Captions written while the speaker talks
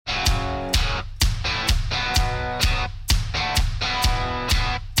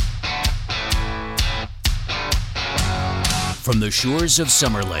From the shores of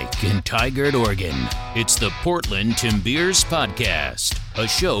Summer Lake in Tigard, Oregon, it's the Portland Timbeers Podcast, a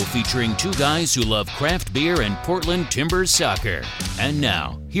show featuring two guys who love craft beer and Portland Timbers soccer. And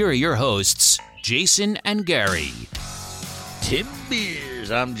now, here are your hosts, Jason and Gary. Timbeers.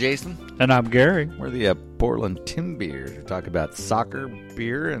 I'm Jason. And I'm Gary. We're the Portland Timbeers. We talk about soccer,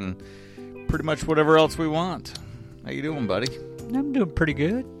 beer, and pretty much whatever else we want. How you doing, buddy? I'm doing pretty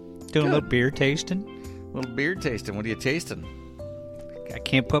good. Doing a little beer tasting. A little beer tasting. What are you tasting? I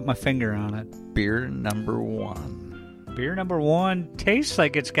can't put my finger on it. Beer number one. Beer number one tastes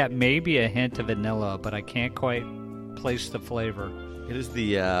like it's got maybe a hint of vanilla, but I can't quite place the flavor. It is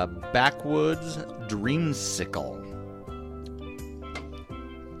the Backwoods Dreamsicle.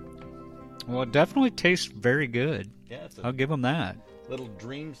 Well, it definitely tastes very good. Yeah, it's I'll give them that. Little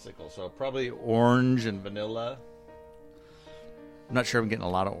dreamsicle, so probably orange and vanilla. I'm not sure I'm getting a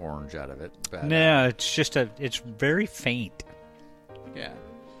lot of orange out of it. But, no, it's very faint. Yeah.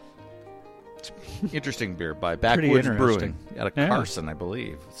 Interesting beer by Backwoods Brewing out of Carson, I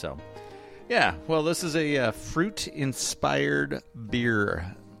believe. So, yeah. Well, this is a fruit-inspired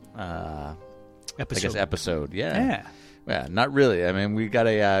beer episode. Yeah. Yeah, not really. I mean, we got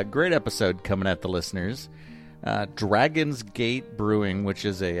a great episode coming at the listeners. Dragon's Gate Brewing, which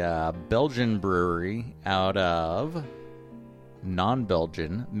is a Belgian brewery out of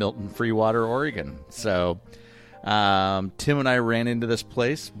non-Belgian Milton Freewater, Oregon. So Tim and I ran into this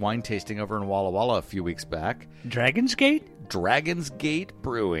place wine tasting over in Walla Walla a few weeks back. Dragon's Gate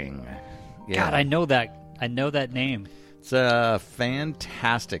Brewing. Yeah. God, I know that name. It's a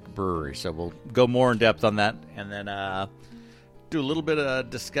fantastic brewery. So we'll go more in depth on that, and then do a little bit of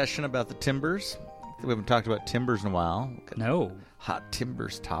discussion about the Timbers. We haven't talked about Timbers in a while. No. Hot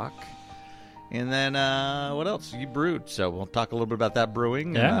Timbers talk. And then what else? You brewed, so we'll talk a little bit about that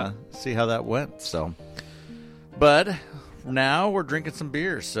brewing and see how that went. So, but now we're drinking some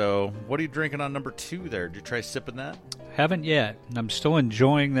beer. So what are you drinking on number 2 there? Did you try sipping that? Haven't yet. I'm still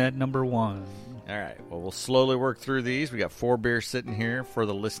enjoying that number 1. All right. Well, we'll slowly work through these. We got 4 beers sitting here for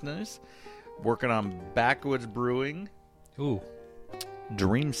the listeners. Working on Backwoods Brewing. Ooh.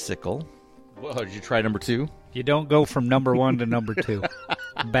 Dreamsicle. Whoa, did you try number 2? You don't go from number 1 to number 2.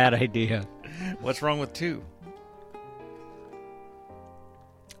 Bad idea. What's wrong with 2?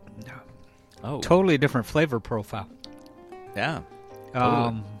 No. Oh. Totally different flavor profile. Yeah.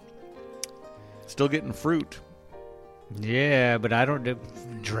 Totally. Still getting fruit. Yeah, but I don't do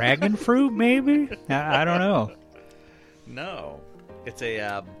dragon fruit, maybe? I don't know. No. It's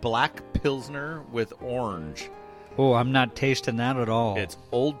a black Pilsner with orange. Oh, I'm not tasting that at all. It's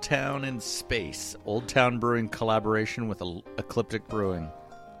Old Town in Space. Old Town Brewing collaboration with Ecliptic Brewing.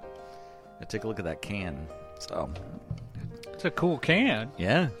 Take a look at that can. So, it's a cool can.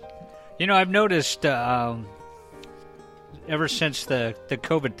 Yeah. You know, I've noticed ever since the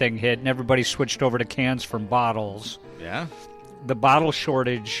COVID thing hit and everybody switched over to cans from bottles. Yeah. The bottle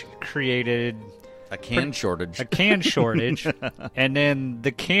shortage created a can shortage. And then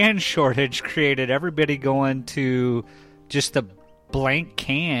the can shortage created everybody going to just the blank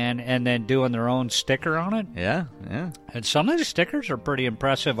can and then doing their own sticker on it. Yeah. And some of the stickers are pretty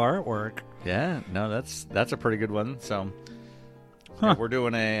impressive artwork. Yeah, no, that's a pretty good one. So yeah, we're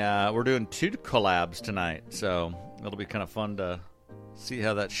doing 2 collabs tonight, so it'll be kind of fun to see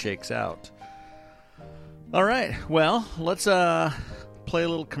how that shakes out. All right, well, let's play a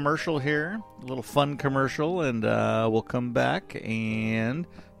little commercial here, a little fun commercial, and we'll come back and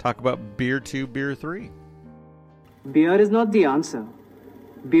talk about Beer 2, Beer 3. Beer is not the answer.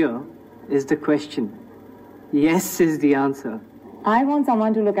 Beer is the question. Yes is the answer. I want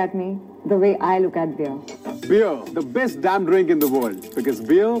someone to look at me the way I look at beer. Beer, the best damn drink in the world, because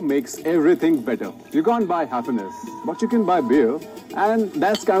beer makes everything better. You can't buy happiness, but you can buy beer, and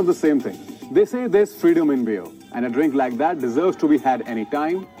that's kind of the same thing. They say there's freedom in beer, and a drink like that deserves to be had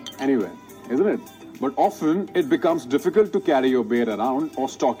anytime, anywhere, isn't it? But often, it becomes difficult to carry your beer around or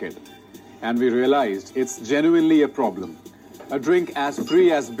stock it. And we realized it's genuinely a problem. A drink as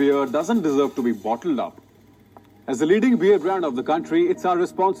free as beer doesn't deserve to be bottled up. As the leading beer brand of the country, it's our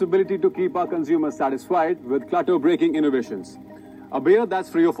responsibility to keep our consumers satisfied with clutter-breaking innovations. A beer that's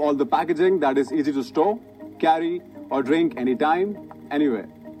free of all the packaging, that is easy to store, carry, or drink anytime, anywhere.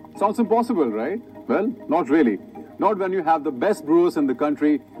 Sounds impossible, right? Well, not really. Not when you have the best brewers in the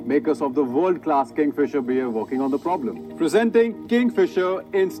country, makers of the world-class Kingfisher beer, working on the problem. Presenting Kingfisher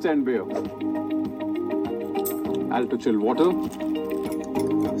Instant Beer. Add to chilled water.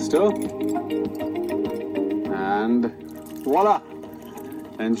 Stir. And voila!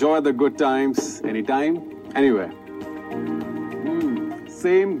 Enjoy the good times anytime, anywhere.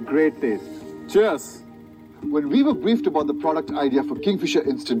 Same great taste. Cheers! When we were briefed about the product idea for Kingfisher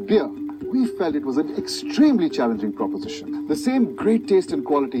Instant Beer, we felt it was an extremely challenging proposition. The same great taste and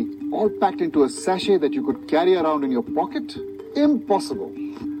quality, all packed into a sachet that you could carry around in your pocket? Impossible.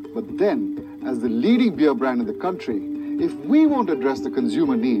 But then, as the leading beer brand in the country, if we won't address the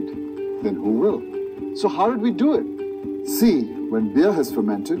consumer need, then who will? So how did we do it? See, when beer has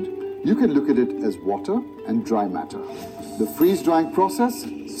fermented, you can look at it as water and dry matter. The freeze-drying process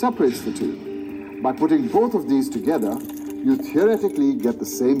separates the two. By putting both of these together, you theoretically get the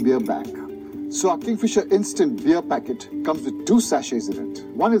same beer back. So our Kingfisher Instant Beer packet comes with 2 sachets in it.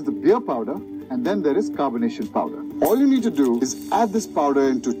 One is the beer powder, and then there is carbonation powder. All you need to do is add this powder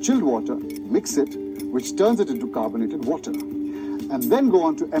into chilled water, mix it, which turns it into carbonated water. And then go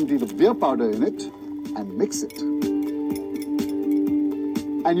on to empty the beer powder in it and mix it.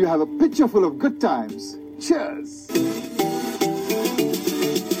 And you have a pitcher full of good times. Cheers!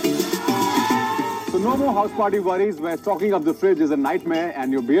 So no more house party worries where stocking up the fridge is a nightmare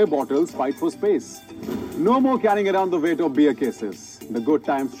and your beer bottles fight for space. No more carrying around the weight of beer cases. The good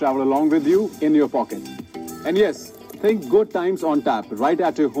times travel along with you in your pocket. And yes, think good times on tap right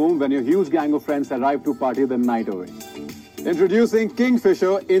at your home when your huge gang of friends arrive to party the night away. Introducing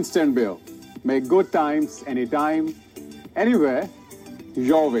Kingfisher Instant Beer. Make good times anytime, anywhere,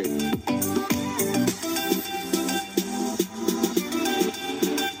 your way.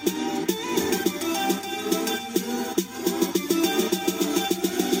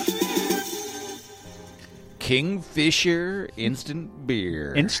 Kingfisher Instant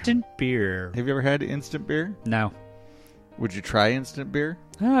Beer. Instant beer. Have you ever had instant beer? No. Would you try instant beer?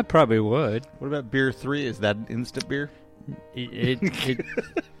 I probably would. What about beer 3? Is that instant beer?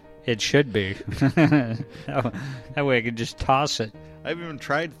 It should be. That way I could just toss it. I haven't even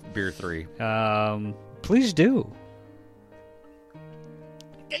tried beer 3. Please do.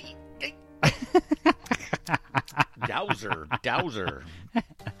 Dowser.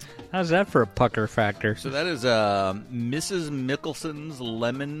 How's that for a pucker factor? So that is Mrs. Mickelson's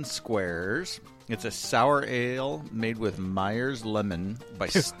Lemon Squares. It's a sour ale made with Myers Lemon by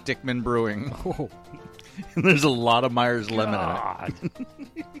Stickman Brewing. Oh. And there's a lot of Myers Lemon in it.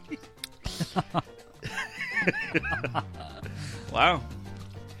 Wow.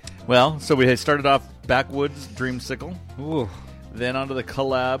 Well, so we started off Backwoods Dreamsicle. Ooh. Then onto the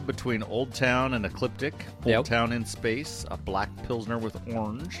collab between Old Town and Ecliptic. Yep. Old Town in Space, a black Pilsner with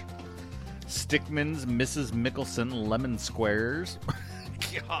orange. Stickman's Mrs. Mickelson Lemon Squares.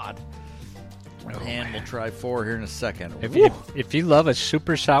 God. And we'll try 4 here in a second. If you love a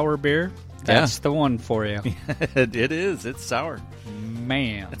super sour beer, that's the one for you. It is. It's sour.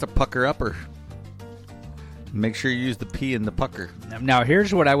 Man. It's a pucker upper. Make sure you use the P in the pucker. Now,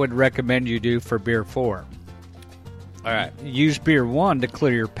 here's what I would recommend you do for beer 4. All right. Use beer 1 to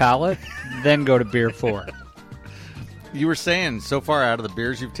clear your palate, then go to beer 4. You were saying, so far out of the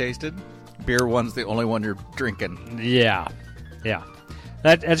beers you've tasted, beer 1's the only one you're drinking. Yeah.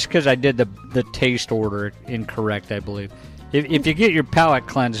 That's because I did the taste order incorrect, I believe. If you get your palate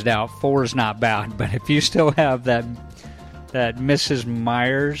cleansed out, 4 is not bad. But if you still have that Mrs.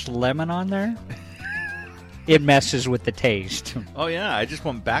 Myers lemon on there, it messes with the taste. Oh, yeah. I just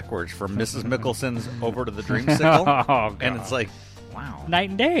went backwards from Mrs. Mickelson's over to the Dreamsicle. Oh, God. And it's like, wow. Night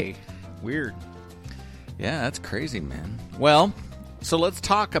and day. Weird. Yeah, that's crazy, man. Well, so let's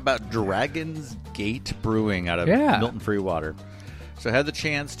talk about Dragon's Gate Brewing out of Milton Freewater. So I had the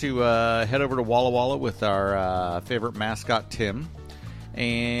chance to head over to Walla Walla with our favorite mascot, Tim.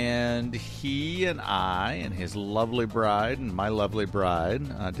 And he and I and his lovely bride and my lovely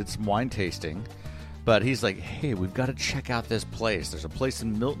bride did some wine tasting. But he's like, hey, we've got to check out this place. There's a place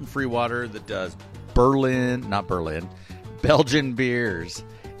in Milton Freewater that does Belgian beers.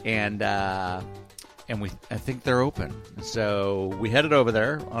 And I think they're open. So we headed over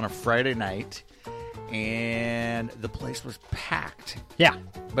there on a Friday night. And the place was packed. Yeah.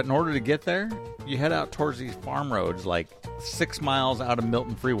 But in order to get there, you head out towards these farm roads like 6 miles out of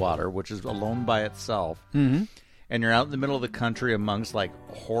Milton Freewater, which is alone by itself. Mm-hmm. And you're out in the middle of the country amongst like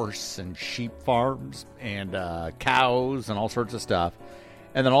horse and sheep farms and cows and all sorts of stuff.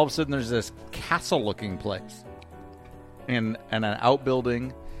 And then all of a sudden there's this castle-looking place. And an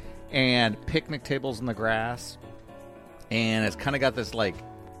outbuilding and picnic tables in the grass. And it's kind of got this like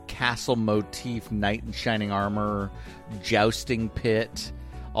castle motif, knight in shining armor, jousting pit,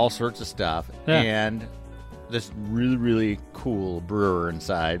 all sorts of stuff. Yeah. And this really, really cool brewer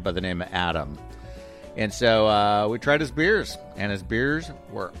inside by the name of Adam. And so we tried his beers, and his beers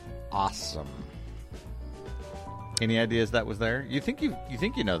were awesome. Any ideas that was there? You think you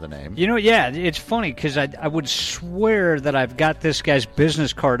know the name? You know, yeah, it's funny because I would swear that I've got this guy's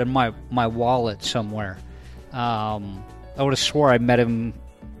business card in my wallet somewhere. I would have swore I met him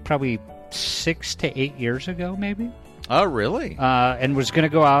probably 6 to 8 years ago, maybe. Oh, really? And was going to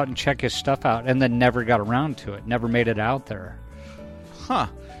go out and check his stuff out, and then never got around to it. Never made it out there. Huh.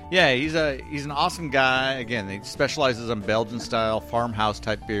 Yeah, he's an awesome guy. Again, he specializes in Belgian-style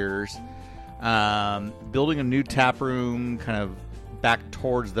farmhouse-type beers. Building a new tap room kind of back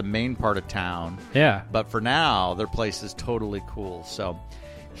towards the main part of town. Yeah. But for now, their place is totally cool. So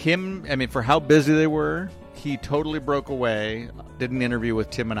for how busy they were, he totally broke away, did an interview with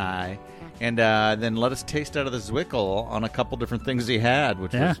Tim and I, and then let us taste out of the Zwickel on a couple different things he had,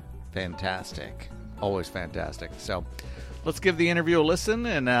 which was fantastic. Always fantastic. So let's give the interview a listen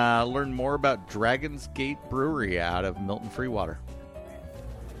and learn more about Dragon's Gate Brewery out of Milton Freewater.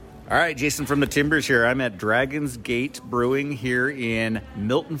 All right, Jason from the Timbers here. I'm at Dragon's Gate Brewing here in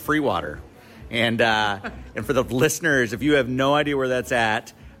Milton Freewater. And for the listeners, if you have no idea where that's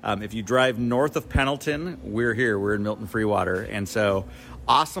at, if you drive north of Pendleton, we're here. We're in Milton Freewater. And so,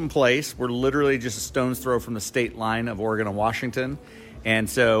 awesome place. We're literally just a stone's throw from the state line of Oregon and Washington. And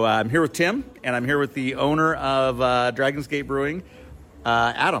so I'm here with Tim, and I'm here with the owner of Dragon's Gate Brewing,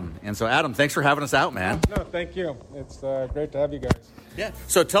 Adam. And so, Adam, thanks for having us out, man. No, thank you. It's great to have you guys. Yeah.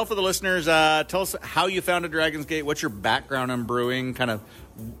 So tell for the listeners, tell us how you founded Dragon's Gate. What's your background in brewing? Kind of,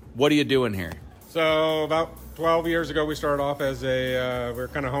 what are you doing here? So about 12 years ago, we started off as we were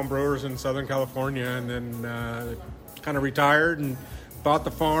kind of home brewers in Southern California, and then kind of retired and bought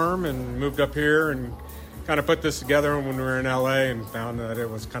the farm and moved up here and kind of put this together when we were in LA and found that it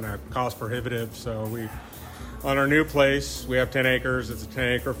was kind of cost prohibitive. So on our new place, we have 10 acres. It's a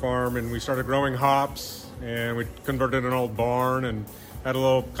 10-acre farm, and we started growing hops, and we converted an old barn and had a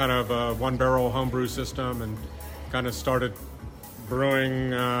little kind of one-barrel homebrew system and kind of started brewing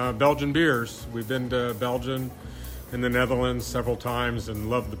Belgian beers. We've been to Belgium and the Netherlands several times and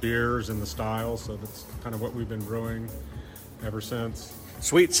love the beers and the style, so that's kind of what we've been brewing ever since.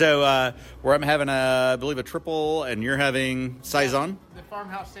 Sweet. So where I'm having, I believe, a triple, and you're having Saison? The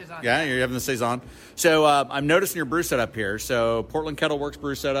farmhouse Saison. Yeah, you're having the Saison. So I'm noticing your brew setup here. So Portland Kettle Works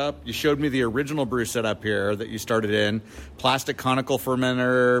brew setup. You showed me the original brew setup here that you started in. Plastic conical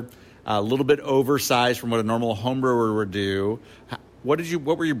fermenter, a little bit oversized from what a normal home brewer would do. What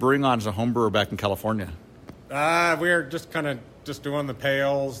were you brewing on as a home brewer back in California? We were just kind of doing the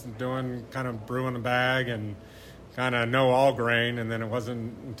pails, doing kind of brewing the bag and kind of no all grain. And then it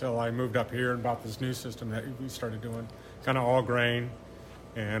wasn't until I moved up here and bought this new system that we started doing kind of all grain.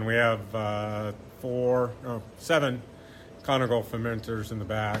 And we have 7 conical fermenters in the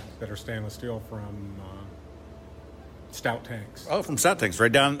back that are stainless steel from Stout Tanks. Oh, from Stout Tanks,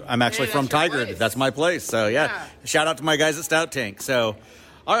 right down. I'm actually from Tigard. That's my place. So, yeah, shout out to my guys at Stout Tank. So,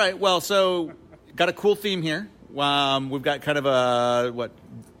 all right, well, so got a cool theme here. We've got kind of a,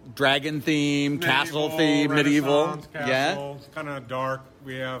 dragon theme, castle theme, medieval. Castle, yeah. Kind of dark.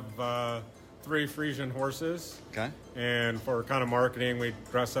 We have 3 Frisian horses. Okay. And for kind of marketing, we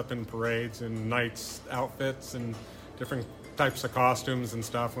dress up in parades and knights outfits and different types of costumes and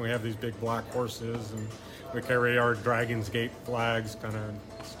stuff. And we have these big black horses, and we carry our Dragon's Gate flags kind of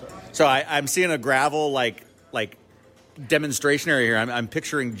stuff. So I'm seeing a gravel like demonstration area here. I'm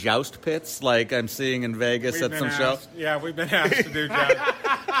picturing joust pits like I'm seeing in Vegas at some show. Yeah, we've been asked to do joust.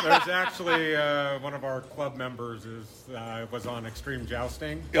 There's actually one of our club members was on extreme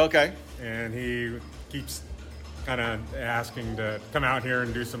jousting. Okay. And he keeps kind of asking to come out here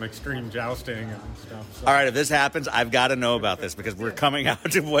and do some extreme jousting and stuff. So. All right, if this happens, I've got to know about this because we're coming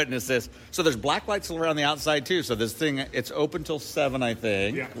out to witness this. So there's black lights around the outside too. So this thing, it's open till 7, I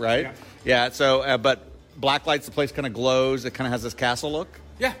think. Yeah. Right? Yeah. So, but black lights, the place kind of glows. It kind of has this castle look.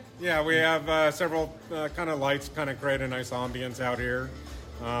 Yeah. We have several kind of lights, kind of create a nice ambience out here.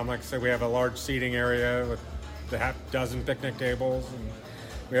 Like I said, we have a large seating area with a half dozen picnic tables, and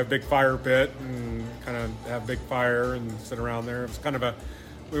we have a big fire pit and kind of have a big fire and sit around there. It's kind of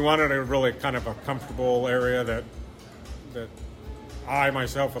we wanted a really kind of a comfortable area that I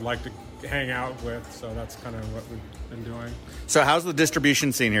myself would like to hang out with. So that's kind of what we've been doing. So how's the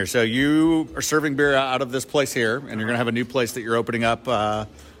distribution scene here? So you are serving beer out of this place here, and you're going to have a new place that you're opening up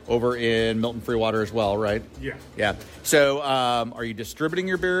over in Milton Freewater as well, right? Yeah. Yeah. So are you distributing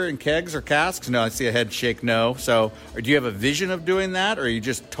your beer in kegs or casks? No, I see a head shake no. So do you have a vision of doing that, or are you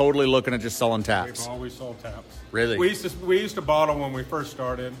just totally looking at just selling taps? We've always sold taps. Really? We used to bottle when we first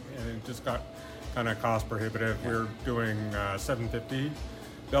started, and it just got kind of cost prohibitive. We were doing 750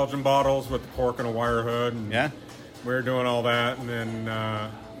 Belgian bottles with the cork and a wire hood, and we were doing all that. And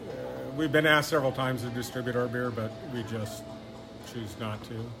then we've been asked several times to distribute our beer, but we just choose not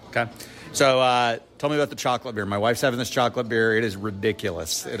to. Okay. So tell me about the chocolate beer. My wife's having this chocolate beer. It is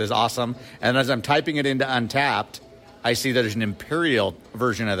ridiculous. It is awesome. And as I'm typing it into Untapped, I see there's an Imperial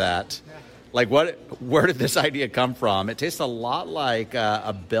version of that. Like, where did this idea come from? It tastes a lot like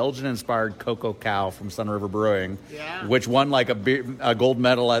a Belgian-inspired Cocoa Cow from Sun River Brewing, which won like a gold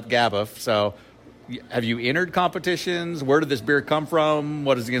medal at Gaboth. So have you entered competitions? Where did this beer come from?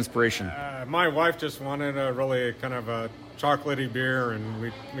 What is the inspiration? My wife just wanted a really kind of a chocolatey beer, and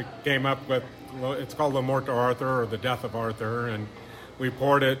we came up with, it's called Le Mort d'Arthur, or the Death of Arthur, and we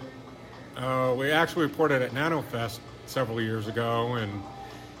poured it. We poured it at NanoFest several years ago,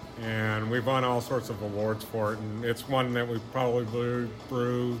 and we've won all sorts of awards for it, and it's one that we probably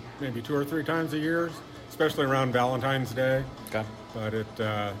brew maybe 2 or 3 times a year, especially around Valentine's Day. Okay. But it's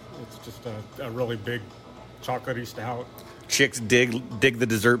just a really big chocolatey stout. Chicks dig the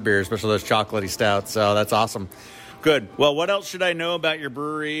dessert beer, especially those chocolatey stouts, so that's awesome. Good. Well, what else should I know about your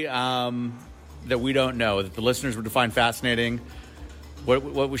brewery that we don't know, that the listeners would find fascinating?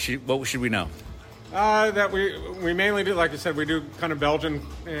 What should we know? That we mainly do, like I said, we do kind of Belgian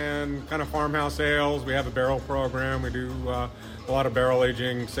and kind of farmhouse ales. We have a barrel program. We do a lot of barrel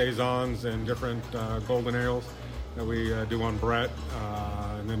aging, saisons, and different golden ales that we do on Brett.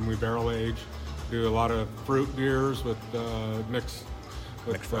 And then we barrel age. Do a lot of fruit beers with mixed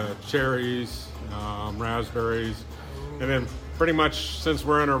cherries, raspberries. And then pretty much, since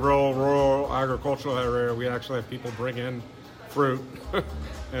we're in a rural agricultural area, we actually have people bring in fruit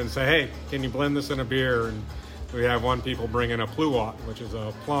and say, hey, can you blend this in a beer? And we have one people bring in a pluot, which is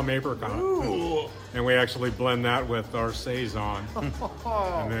a plum apricot. And we actually blend that with our saison. And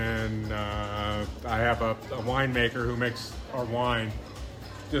then I have a winemaker who makes our wine.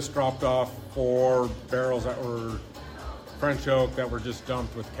 Just dropped off 4 barrels that were French oak that were just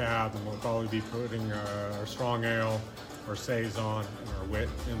dumped with cab, and we'll probably be putting our strong ale, our saison, and our wit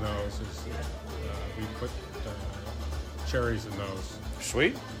in those. We put cherries in those.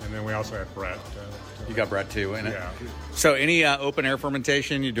 Sweet. And then we also have Brett. You got Brett too in it. Yeah. So any open air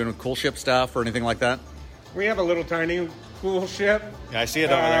fermentation? You doing cool ship stuff or anything like that? We have a little tiny cool ship. Yeah, I see it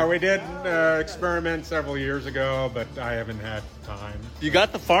over there. We did experiment several years ago, but I haven't had time. You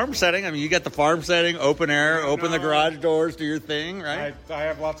got the farm setting. I mean, you got the farm setting, open air, open the garage doors, do your thing, right? I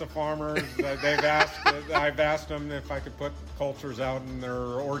have lots of farmers. I've asked them if I could put cultures out in their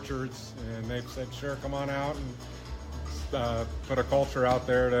orchards, and they've said, sure, come on out and put a culture out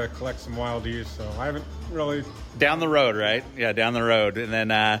there to collect some wild yeast. So I haven't really... Down the road, right? Yeah, down the road. And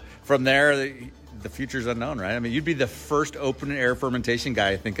then from there... The future's unknown, right? I mean, you'd be the first open air fermentation guy,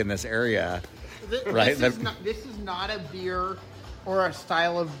 I think, in this area, right? This is not a beer or a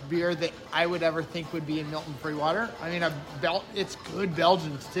style of beer that I would ever think would be in Milton Free Water. I mean, it's good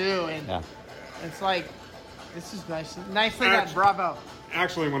Belgians too, and it's like, this is nice. Nicely done, bravo.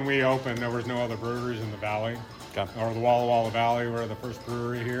 Actually, when we opened, there was no other breweries in the valley, or the Walla Walla Valley. We're the first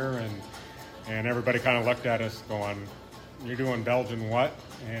brewery here, and everybody kind of looked at us going, "You're doing Belgian what?"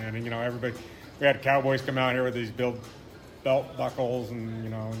 And everybody. We had cowboys come out here with these belt buckles,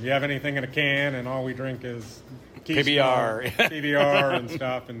 and do you have anything in a can? And all we drink is PBR, PBR and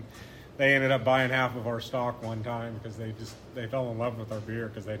stuff. And they ended up buying half of our stock one time because they fell in love with our beer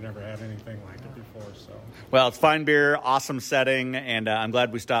because they'd never had anything like it before. So, well, it's fine beer, awesome setting, and I'm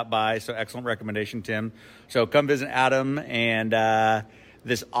glad we stopped by. So, excellent recommendation, Tim. So, come visit Adam and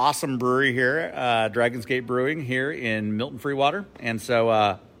this awesome brewery here, Dragon's Gate Brewing here in Milton Free Water, and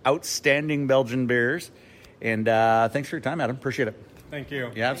so. Outstanding Belgian beers. And thanks for your time, Adam. Appreciate it. Thank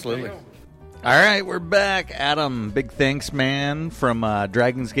you. Yeah, absolutely. All right, we're back. Adam, big thanks, man, from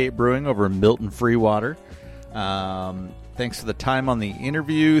Dragon's Gate Brewing over in Milton Free Water. Thanks for the time on the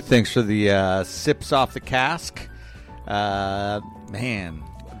interview. Thanks for the sips off the cask. Man,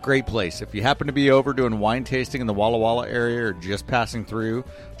 great place. If you happen to be over doing wine tasting in the Walla Walla area or just passing through,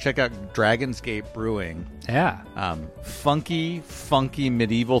 check out Dragon's Gate Brewing. Yeah. Funky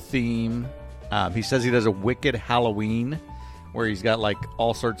medieval theme. He says he does a wicked Halloween where he's got like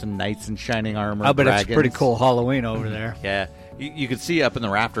all sorts of knights in shining armor. I bet it's pretty cool Halloween over there. Yeah. You could see up in the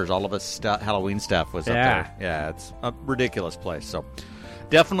rafters all of his Halloween stuff was up there. Yeah, it's a ridiculous place. So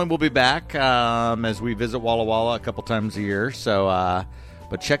definitely we'll be back as we visit Walla Walla a couple times a year. So,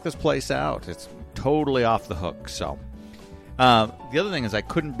 but check this place out. It's totally off the hook. So the other thing is I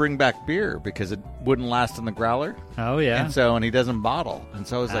couldn't bring back beer because it wouldn't last in the growler. Oh, yeah. And he doesn't bottle. And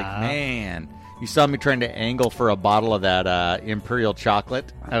so I was like, man, you saw me trying to angle for a bottle of that Imperial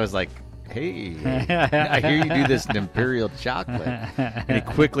chocolate. I was like, hey, I hear you do this in Imperial chocolate. And he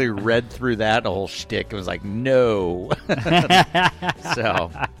quickly read through that whole shtick and was like, no. So,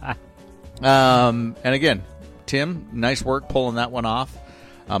 and again, Tim, nice work pulling that one off.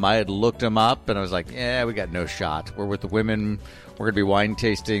 I had looked him up, and I was like, yeah, we got no shot. We're with the women. We're going to be wine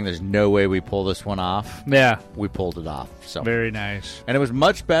tasting. There's no way we pull this one off. Yeah. We pulled it off. So very nice. And it was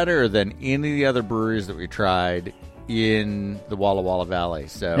much better than any of the other breweries that we tried in the Walla Walla Valley.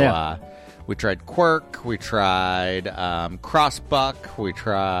 So we tried Quirk. We tried Crossbuck. We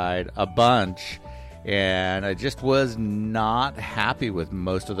tried a bunch. And I just was not happy with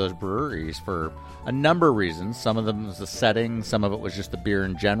most of those breweries for a number of reasons. Some of them was the setting. Some of it was just the beer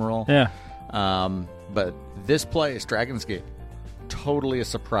in general. Yeah. But this place, Dragon's Gate, totally a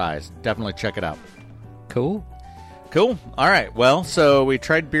surprise. Definitely check it out. Cool. All right. Well, so we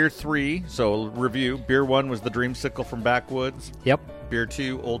tried beer 3. So review. Beer 1 was the Dreamsicle from Backwoods. Yep. Beer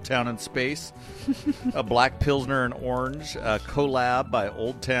 2, Old Town in Space. A Black Pilsner and Orange. A collab by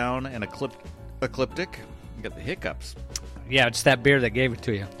Old Town and Ecliptic. You got the hiccups. Yeah, it's that beer that gave it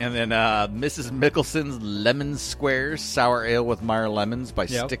to you. And then Mrs. Mickelson's Lemon Squares Sour Ale with Meyer Lemons by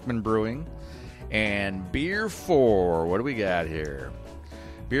Stickman Brewing. And beer 4, what do we got here?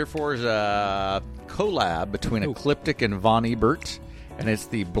 Beer 4 is a collab between Ecliptic and Von Ebert, and it's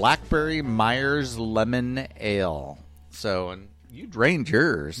the Blackberry Myers Lemon Ale. So, and you drained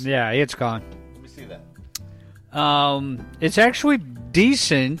yours. Yeah, it's gone. Let me see that. It's actually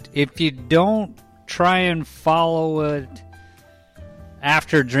decent if you don't try and follow it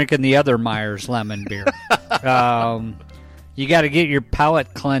after drinking the other Myers lemon beer. You got to get your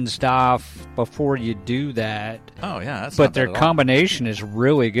palate cleansed off before you do that. Oh, yeah. That's but their combination is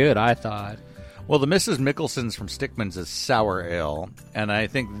really good, I thought. Well, the Mrs. Mickelson's from Stickman's is sour ale, and I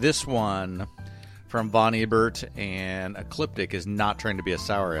think this one from Von Ebert and Ecliptic is not trying to be a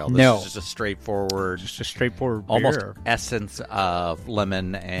sour ale. This is just a straightforward... beer. Almost essence of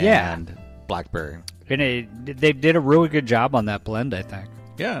lemon and blackberry. And they did a really good job on that blend, I think.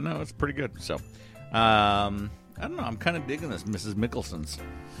 Yeah, no, it's pretty good. So, I don't know. I'm kind of digging this Mrs. Mickelson's.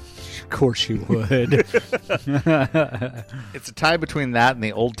 Of course you would. It's a tie between that and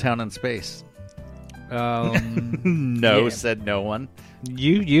the Old Town in Space. No, said no one.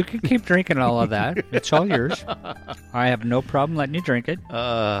 You can keep drinking all of that. It's all yours. I have no problem letting you drink it.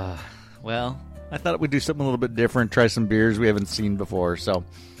 Well, I thought we'd do something a little bit different, try some beers we haven't seen before. So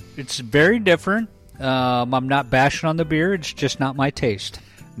it's very different. I'm not bashing on the beer. It's just not my taste.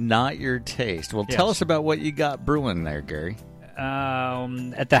 Not your taste. Well, tell us about what you got brewing there, Gary.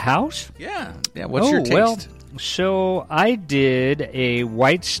 At the house? Yeah. What's your taste? Well, so I did a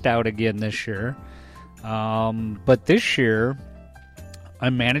white stout again this year. But this year, I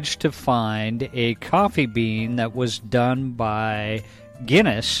managed to find a coffee bean that was done by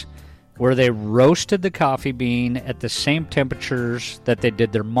Guinness, where they roasted the coffee bean at the same temperatures that they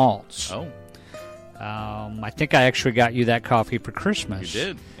did their malts. Oh. I think I actually got you that coffee for Christmas. You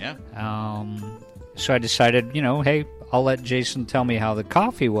did, yeah. So I decided, hey, I'll let Jason tell me how the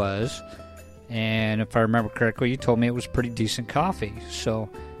coffee was. And if I remember correctly, you told me it was pretty decent coffee. So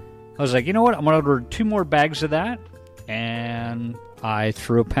I was like, you know what? I'm going to order 2 more bags of that. And I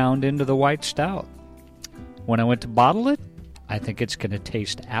threw a pound into the white stout. When I went to bottle it, I think it's going to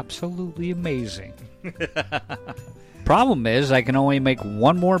taste absolutely amazing. Problem is, I can only make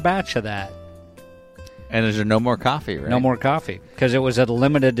 1 more batch of that. And is there no more coffee, right? No more coffee, because it was a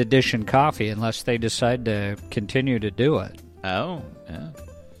limited edition coffee unless they decide to continue to do it. Oh, yeah.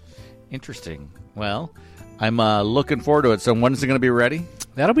 Interesting. Well, I'm looking forward to it. So when is it going to be ready?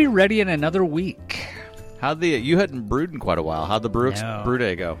 That'll be ready in another week. You hadn't brewed in quite a while. How'd the brew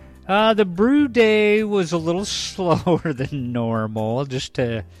day go? The brew day was a little slower than normal, just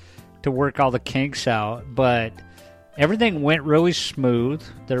to work all the kinks out. But everything went really smooth.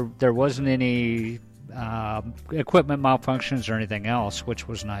 There wasn't any equipment malfunctions or anything else, which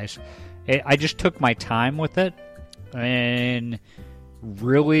was nice. I just took my time with it and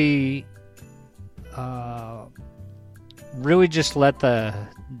really just let the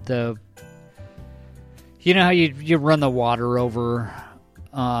you know how you run the water over,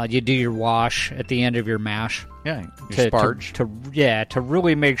 you do your wash at the end of your mash. Yeah, your sparge. To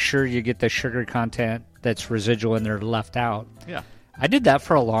really make sure you get the sugar content that's residual in there left out. Yeah. I did that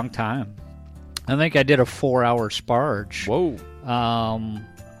for a long time. I think I did a 4-hour sparge. Whoa.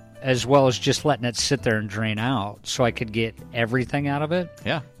 As well as just letting it sit there and drain out so I could get everything out of it.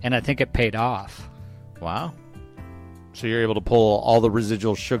 Yeah. And I think it paid off. Wow. So you're able to pull all the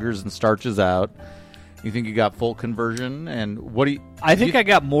residual sugars and starches out. You think you got full conversion? And what do you... I think I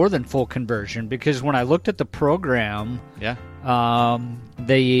got more than full conversion, because when I looked at the program... Yeah.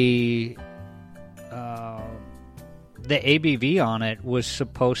 The ABV on it was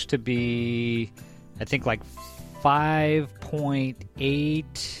supposed to be, I think, like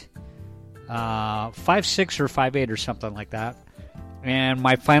 5.8 5.6 or 5.8 or something like that. And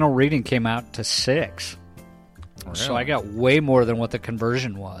my final reading came out to 6. Really? So I got way more than what the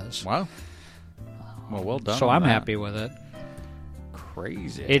conversion was. Wow. Well done. So on I'm that. happy with it.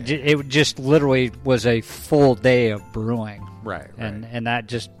 Crazy. It just literally was a full day of brewing. Right. And that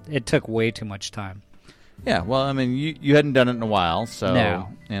just, it took way too much time. Yeah, well, I mean, you hadn't done it in a while, so No.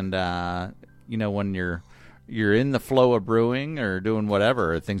 And when you're in the flow of brewing or doing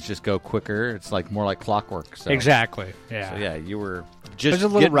whatever, things just go quicker. It's like more like clockwork. So. Exactly. Yeah. So yeah, you were just a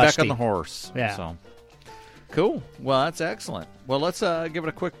little getting rusty. back on the horse. Yeah. So cool. Well, that's excellent. Well, let's give it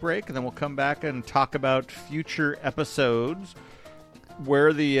a quick break, and then we'll come back and talk about future episodes,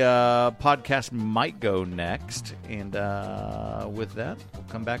 where the podcast might go next, and with that, we'll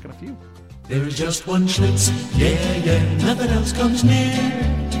come back in a few. There's just one Schlitz, yeah, nothing else comes near.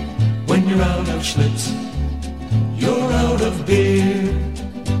 When you're out of Schlitz, you're out of beer.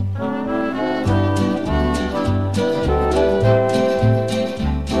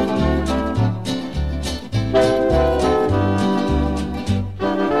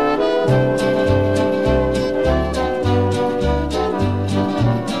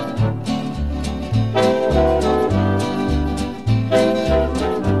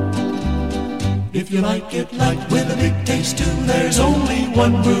 If you like it light with a big taste too, there's only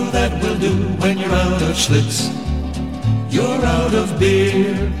one brew that will do. When you're out of Schlitz, you're out of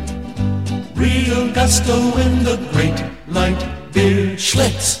beer. Real gusto in the great light beer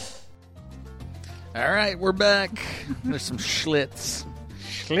Schlitz. All right, we're back. There's some Schlitz.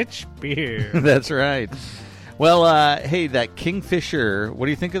 Schlitz beer. That's right. Well, hey, that Kingfisher, what do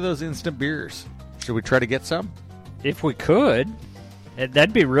you think of those instant beers? Should we try to get some? If we could.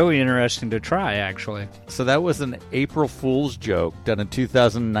 That'd be really interesting to try, actually. So that was an April Fool's joke done in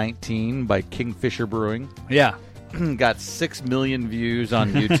 2019 by Kingfisher Brewing. Yeah. Got 6 million views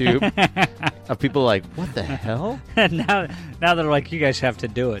on YouTube of people like, what the hell? now they're like, you guys have to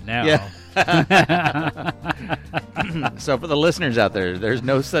do it now. Yeah. So for the listeners out there, there's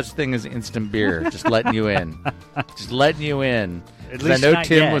no such thing as instant beer. Just letting you in. Just letting you in. At 'Cause least I know not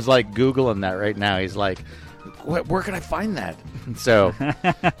Tim yet. was like Googling that right now. He's like, where can I find that? So,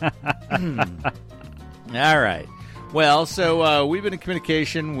 all right. Well, so we've been in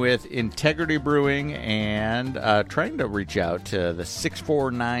communication with Integrity Brewing and trying to reach out to the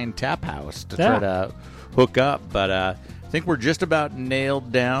 649 Tap House to try to hook up. But I think we're just about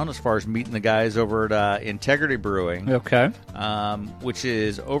nailed down as far as meeting the guys over at Integrity Brewing. Okay. Which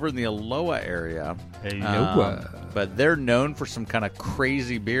is over in the Aloha area. Aloha. But they're known for some kind of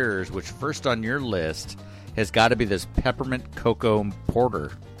crazy beers, which first on your list has got to be this peppermint cocoa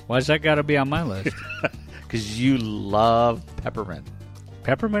porter. Why's that got to be on my list? Because you love peppermint.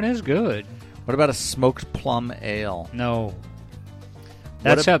 Peppermint is good. What about a smoked plum ale? No.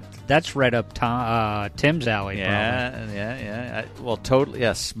 That's right up Tim's alley. Yeah. Well, totally.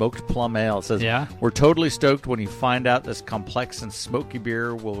 Yeah, smoked plum ale. It says, Yeah. We're totally stoked when you find out this complex and smoky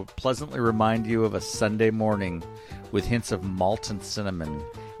beer will pleasantly remind you of a Sunday morning with hints of malt and cinnamon.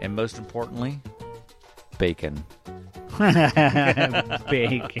 And most importantly, bacon.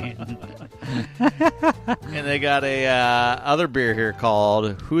 Bacon. And they got a other beer here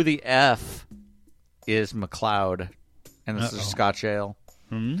called Who the F is McLeod. And this is a Scotch ale.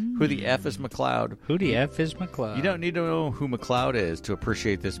 Who the F is McLeod? Who the F is McLeod? You don't need to know who McLeod is to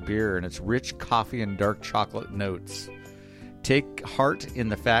appreciate this beer and its rich coffee and dark chocolate notes. Take heart in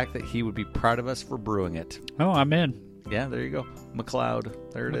the fact that he would be proud of us for brewing it. Oh, I'm in. Yeah, there you go. McLeod.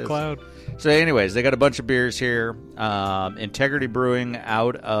 There it is. McLeod. So anyways, they got a bunch of beers here. Integrity Brewing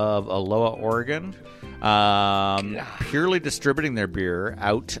out of Aloha, Oregon. Purely distributing their beer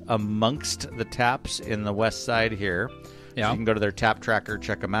out amongst the taps in the west side here. Yeah. So you can go to their tap tracker,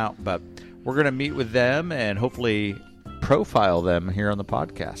 check them out. But we're going to meet with them and hopefully profile them here on the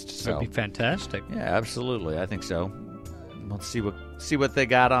podcast. So That'd be fantastic. yeah, absolutely. I think so. Let's see what they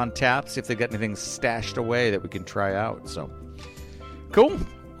got on tap, see if they got anything stashed away that we can try out. So cool.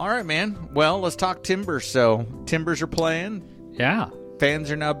 All right, man. Well, let's talk Timbers. So Timbers are playing. Yeah.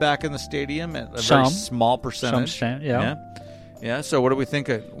 Fans are now back in the stadium at a Some. very small percentage. Yeah. So what do we think?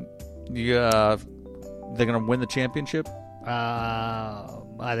 They're going to win the championship?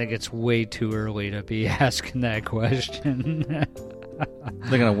 I think it's way too early to be asking that question.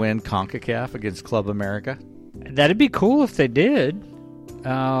 They're going to win CONCACAF against Club America? That'd be cool if they did.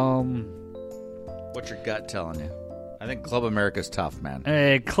 What's your gut telling you? I think Club America's tough,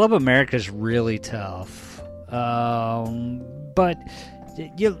 man. Club America's really tough. But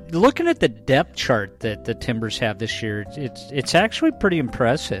you looking at the depth chart that the Timbers have this year, it's actually pretty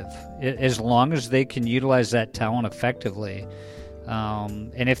impressive. As long as they can utilize that talent effectively,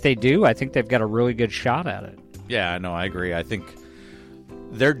 And if they do, I think they've got a really good shot at it. Yeah, no, I agree. I think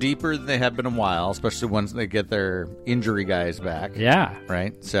they're deeper than they have been in a while, especially once they get their injury guys back. Yeah.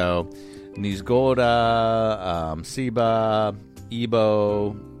 Right? So, Nizgoda, Seba,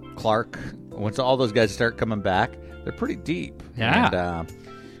 Ebo, Clark, once all those guys start coming back, they're pretty deep. Yeah. And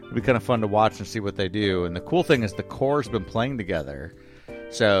it'll be kind of fun to watch and see what they do. And the cool thing is the core's been playing together.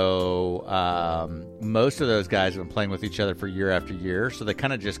 So most of those guys have been playing with each other for year after year. So they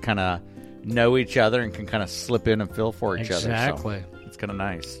kind of know each other and can kind of slip in and fill for each other. Exactly. So it's kind of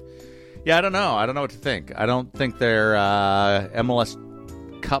nice. Yeah, I don't know. I don't know what to think. I don't think they're MLS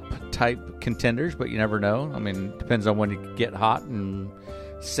Cup type contenders, but you never know. I mean, depends on when you get hot and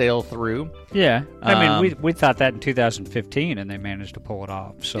sail through. Yeah. I mean, we thought that in 2015, and they managed to pull it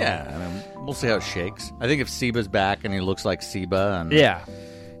off. So yeah, I mean, we'll see how it shakes. I think if Seba's back and he looks like Seba, and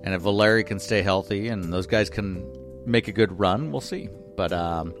and if Valeri can stay healthy and those guys can make a good run, we'll see. But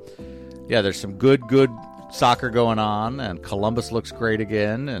yeah, there's some good soccer going on, and Columbus looks great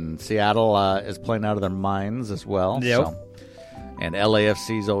again, and Seattle is playing out of their minds as well. Yep. So, and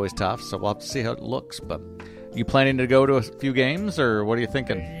LAFC is always tough, so we'll have to see how it looks. But you planning to go to a few games, or what are you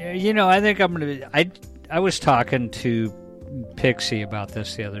thinking? You know, I think I'm going to... I was talking to Pixie about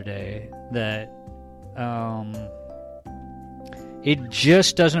this the other day, that it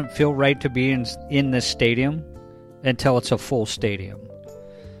just doesn't feel right to be in this stadium until it's a full stadium.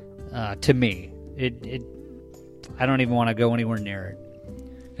 To me. I don't even want to go anywhere near it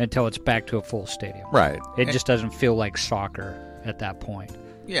until it's back to a full stadium. Right. It just doesn't feel like soccer at that point.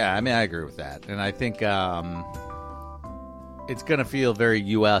 Yeah, I mean, I agree with that. And I think it's going to feel very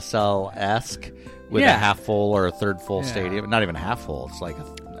USL-esque with a half full or a third full stadium. Not even half full. It's like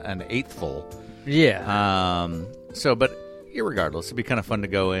an eighth full. Yeah. But irregardless, it'd be kind of fun to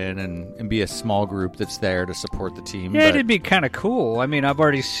go in and be a small group that's there to support the team. Yeah, it'd be kind of cool. I mean, I've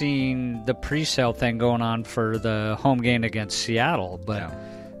already seen the pre-sale thing going on for the home game against Seattle, but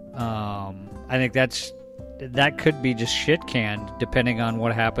I think that could be just shit canned depending on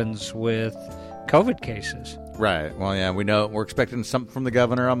what happens with COVID cases. Right. Well, yeah, we know we're expecting something from the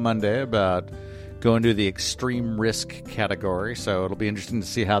governor on Monday about going to the extreme risk category, so it'll be interesting to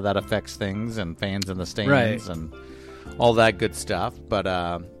see how that affects things and fans in the stands and all that good stuff. But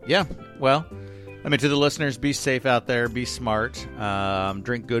yeah, well, I mean, to the listeners, be safe out there, be smart,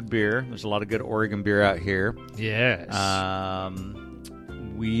 drink good beer. There's a lot of good Oregon beer out here. Yes.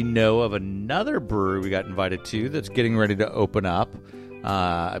 We know of another brewery we got invited to that's getting ready to open up.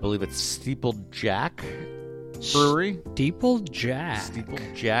 I believe it's Steeplejack Brewery.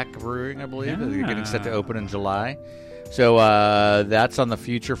 Steeplejack Brewing, I believe. Yeah. They're getting set to open in July. So that's on the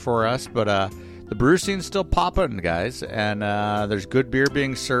future for us. But the brew scene's still popping, guys. And there's good beer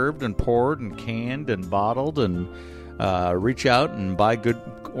being served and poured and canned and bottled. And reach out and buy good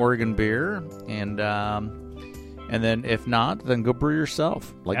Oregon beer. And then if not, then go brew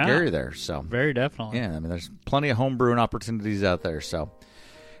yourself, like Gary there. So very definitely. Yeah, I mean, there's plenty of home brewing opportunities out there. So,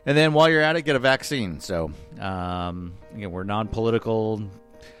 and then while you're at it, get a vaccine. So, we're non-political,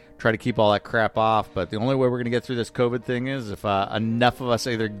 try to keep all that crap off. But the only way we're going to get through this COVID thing is if enough of us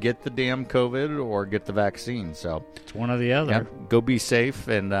either get the damn COVID or get the vaccine. So it's one or the other. Yeah, go be safe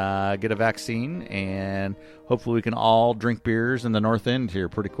and get a vaccine, and hopefully we can all drink beers in the North End here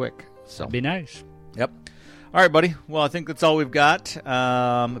pretty quick. So that'd be nice. Yep. All right, buddy. Well, I think that's all we've got.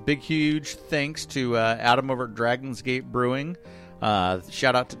 A big, huge thanks to Adam over at Dragon's Gate Brewing.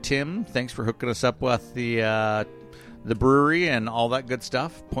 Shout out to Tim. Thanks for hooking us up with the brewery and all that good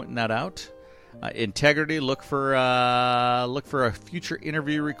stuff, pointing that out. Integrity, look for a future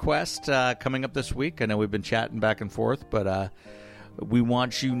interview request coming up this week. I know we've been chatting back and forth, but we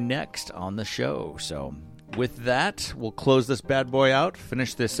want you next on the show. So with that, we'll close this bad boy out,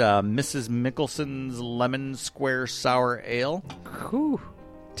 finish this Mrs. Mickelson's Lemon Square Sour Ale. Whew.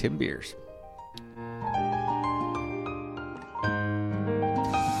 Tim Beers.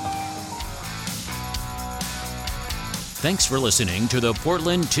 Thanks for listening to the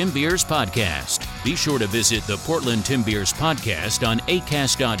Portland Tim Beers Podcast. Be sure to visit the Portland Tim Beers Podcast on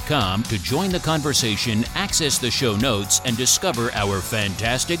acast.com to join the conversation, access the show notes, and discover our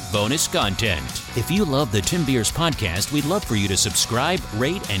fantastic bonus content. If you love the Tim Beers Podcast, we'd love for you to subscribe,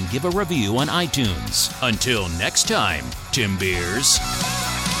 rate, and give a review on iTunes. Until next time, Tim Beers.